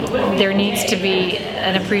there needs to be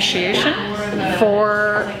an appreciation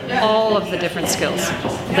for all of the different skills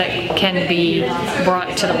that can be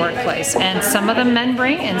brought to the workplace. And some of them men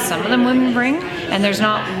bring and some of them women bring, and there's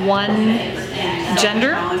not one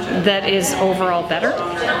gender that is overall better.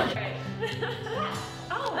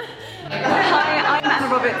 Hi, I'm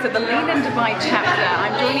Anna Roberts at the Lean and Divide chapter.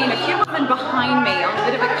 I'm joining a few women behind me on a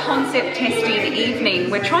bit of a concept testing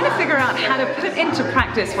evening. We're trying to figure out how to put into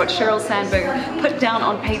practice what Sheryl Sandberg put down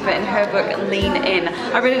on paper in her book Lean In.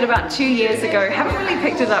 I read it about 2 years ago, haven't really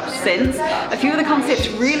picked it up since. A few of the concepts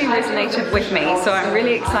really resonated with me, so I'm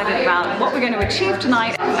really excited about what we're going to achieve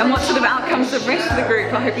tonight and what sort of outcomes the rest of the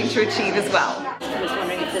group are hoping to achieve as well.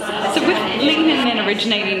 So with Lean In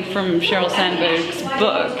originating from Sheryl Sandberg's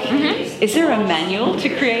book, is there a manual to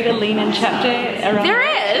create a Lean In chapter around? There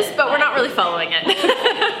is, but we're not really following it.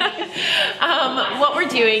 What we're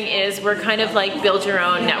doing is we're kind of like build your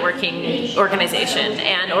own networking organization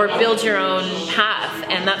or build your own path,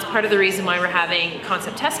 and that's part of the reason why we're having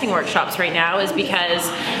concept testing workshops right now, is because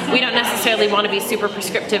we don't necessarily want to be super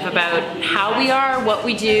prescriptive about how we are, what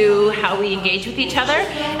we do, how we engage with each other,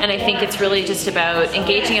 and I think it's really just about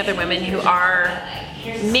engaging other women who are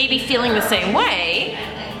maybe feeling the same way,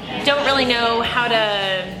 don't really know how to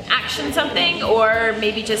action something, or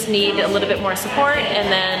maybe just need a little bit more support,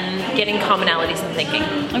 and then getting commonalities in thinking.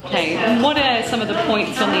 Okay, and what are some of the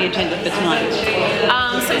points on the agenda for tonight?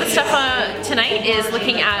 Some of the stuff tonight is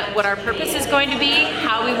looking at what our purpose is going to be,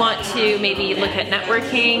 how we want to maybe look at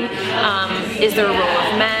networking, is there a role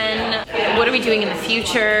of men, what are we doing in the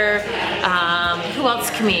future, who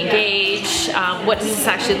else can we engage, what does this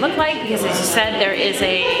actually look like, because as you said, there is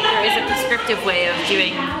a prescriptive way of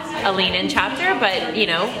doing a Lean In chapter, but you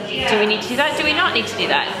know, do we need to do that? Do we not need to do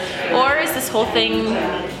that? Or is this whole thing,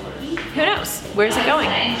 who knows? Where's it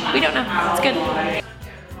going? We don't know. It's good.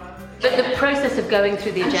 But the process of going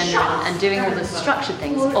through the agenda and doing all the structured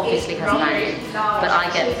things obviously has value, but I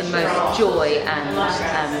get the most joy and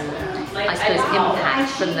I suppose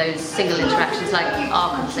impact from those single interactions, like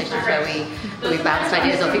our conversations where we bounced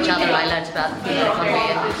ideas off each other. I learned about the female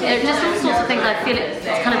economy and just all sorts of things. I feel it's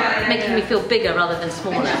kind of making me feel bigger rather than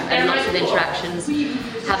smaller, and lots of interactions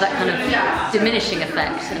have that kind of diminishing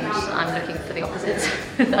effect, and I'm looking for the opposite.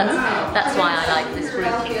 that's why I like this group.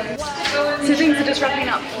 So things are just wrapping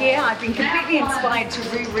up here. I've been completely inspired to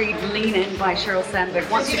reread Lean In by Sheryl Sandberg.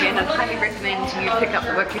 Once again, I'd highly recommend you pick up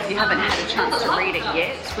the book if you haven't had a chance to read it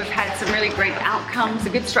yet. We've had some really great outcomes, a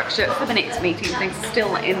good structure for the next meeting. Things are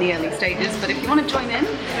still in the early stages, but if you want to join in,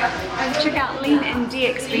 check out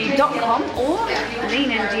leanindxb.com or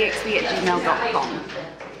leanindxb@gmail.com.